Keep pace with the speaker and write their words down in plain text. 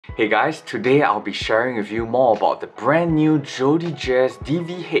Hey guys, today I'll be sharing with you more about the brand new JodyJazz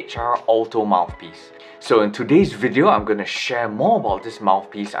DV HR Alto mouthpiece. So in today's video, I'm going to share more about this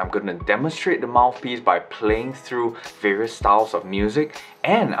mouthpiece. I'm going to demonstrate the mouthpiece by playing through various styles of music,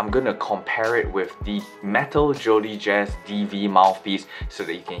 and I'm going to compare it with the metal JodyJazz DV mouthpiece so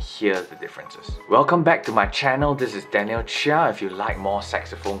that you can hear the differences. Welcome back to my channel. This is Chia. If you like more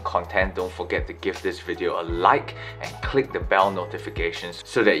saxophone content, don't forget to give this video a like and click the bell notifications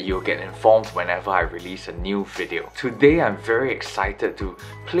so that you'll get informed whenever I release a new video. Today I'm very excited to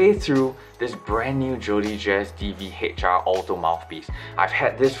play through this brand new JodyJazz DV HR Alto mouthpiece. I've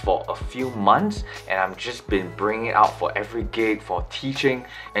had this for a few months and I've just been bringing it out for every gig, for teaching,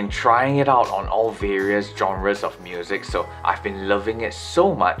 and trying it out on all various genres of music. So I've been loving it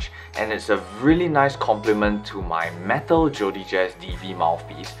so much, and it's a really nice complement to my metal JodyJazz DV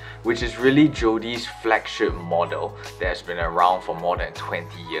mouthpiece, which is really Jody's flagship model that's been around for more than 20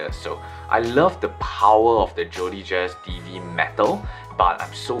 years. So I love the power of the JodyJazz DV metal, but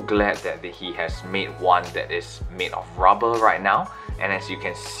I'm so glad that he has made one that is made of rubber right now. And as you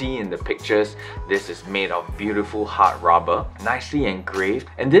can see in the pictures, this is made of beautiful hard rubber, nicely engraved.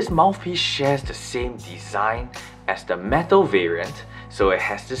 And this mouthpiece shares the same design as the metal variant, so it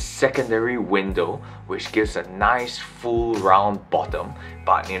has this secondary window which gives a nice full round bottom,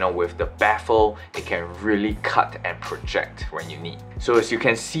 but with the baffle it can really cut and project when you need. So as you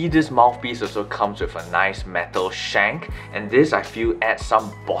can see, this mouthpiece also comes with a nice metal shank, and this I feel adds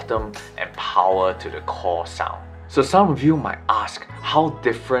some bottom and power to the core sound. So some of you might ask, how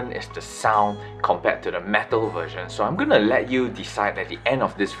different is the sound compared to the metal version? So I'm gonna let you decide at the end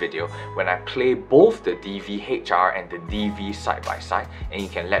of this video when I play both the DV HR and the DV side by side, and you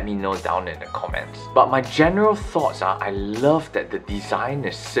can let me know down in the comments. But my general thoughts are, I love that the design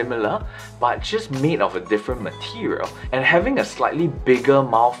is similar but just made of a different material, and having a slightly bigger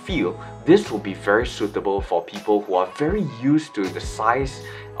mouthfeel, this will be very suitable for people who are very used to the size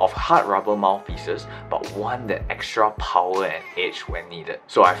of hard rubber mouthpieces but want that extra power and edge when needed.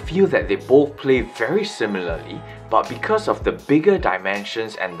 So I feel that they both play very similarly, but because of the bigger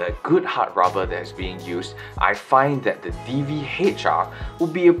dimensions and the good hard rubber that is being used, I find that the DV HR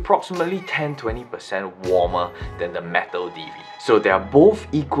will be approximately 10-20% warmer than the metal DV. So they are both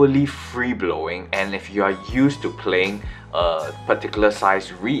equally free-blowing, and if you are used to playing a particular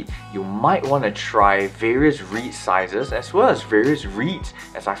size reed, you might want to try various reed sizes as well as various reeds,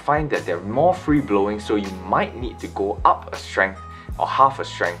 as I find that they're more free-blowing, so you might need to go up a strength or half a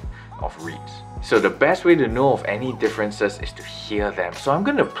strength of reeds. So the best way to know of any differences is to hear them. So I'm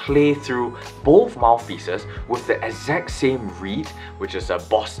going to play through both mouthpieces with the exact same reed, which is a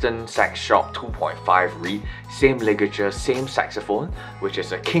Boston Sax Shop 2.5 reed, same ligature, same saxophone, which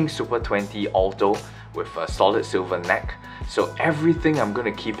is a King Super 20 Alto with a solid silver neck. So everything, I'm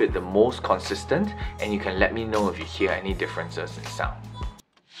going to keep it the most consistent, and you can let me know if you hear any differences in sound.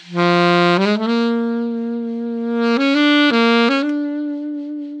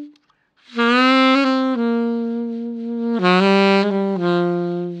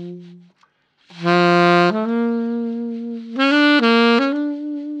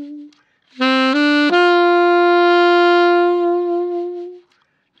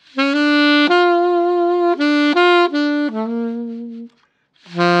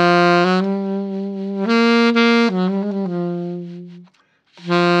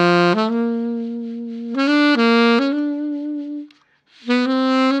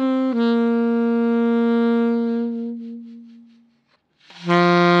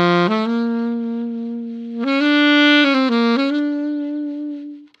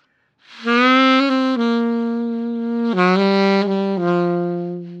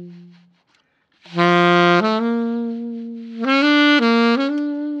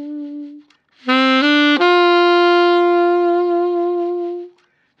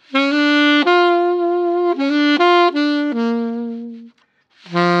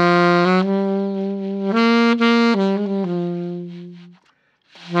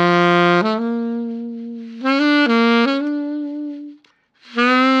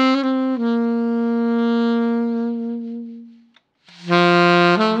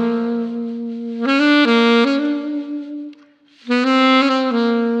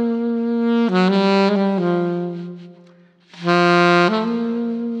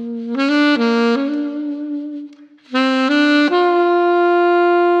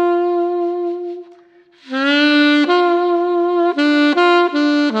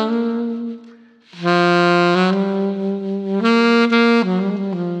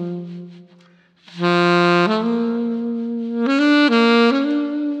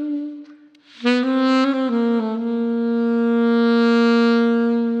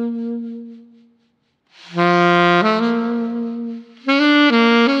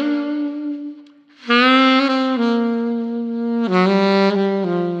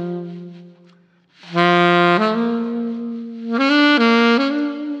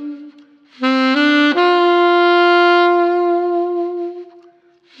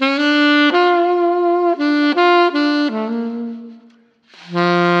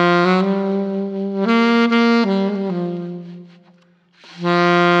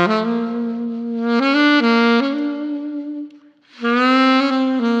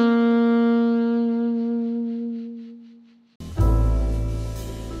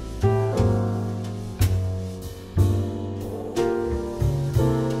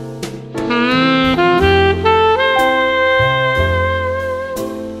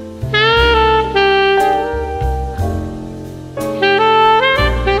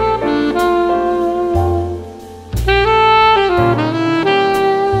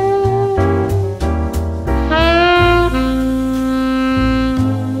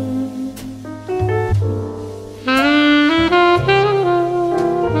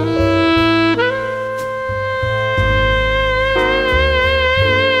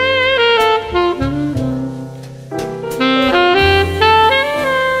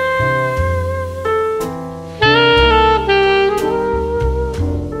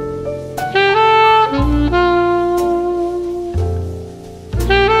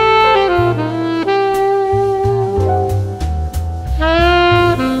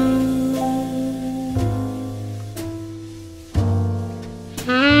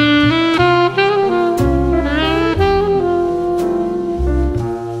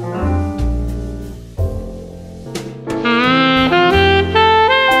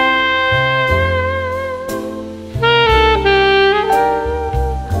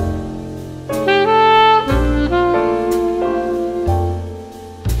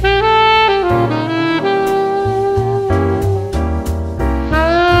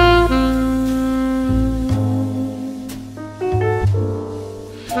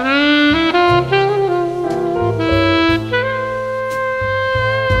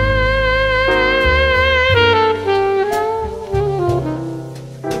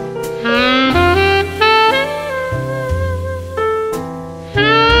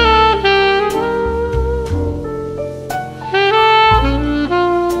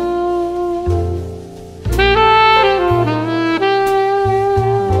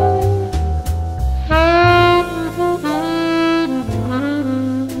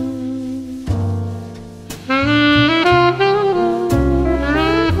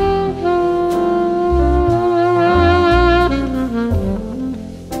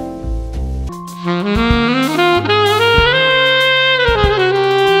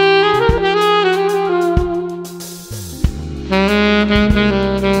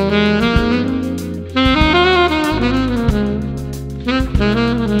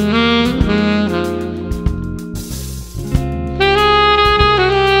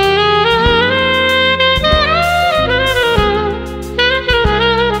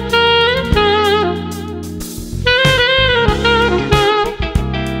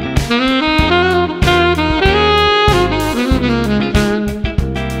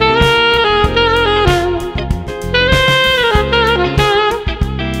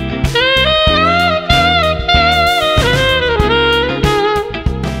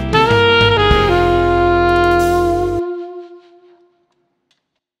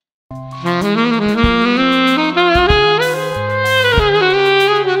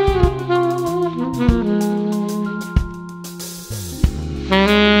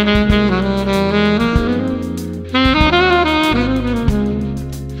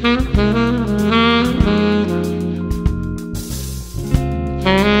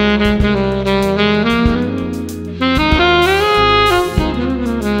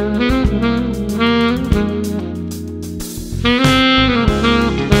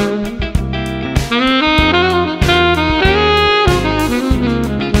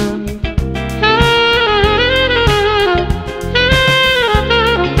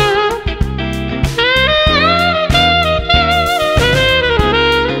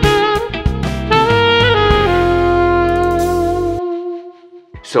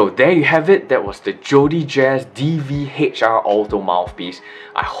 So there you have it, that was the JodyJazz DV HR Alto mouthpiece.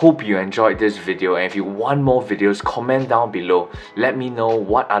 I hope you enjoyed this video, and if you want more videos, comment down below. Let me know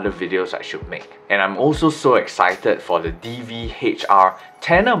what other videos I should make. And I'm also so excited for the DV HR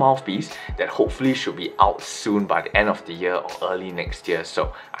tenor mouthpiece that hopefully should be out soon by the end of the year or early next year.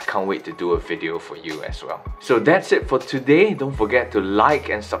 So I can't wait to do a video for you as well. So that's it for today. Don't forget to like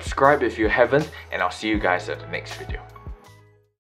and subscribe if you haven't, and I'll see you guys at the next video.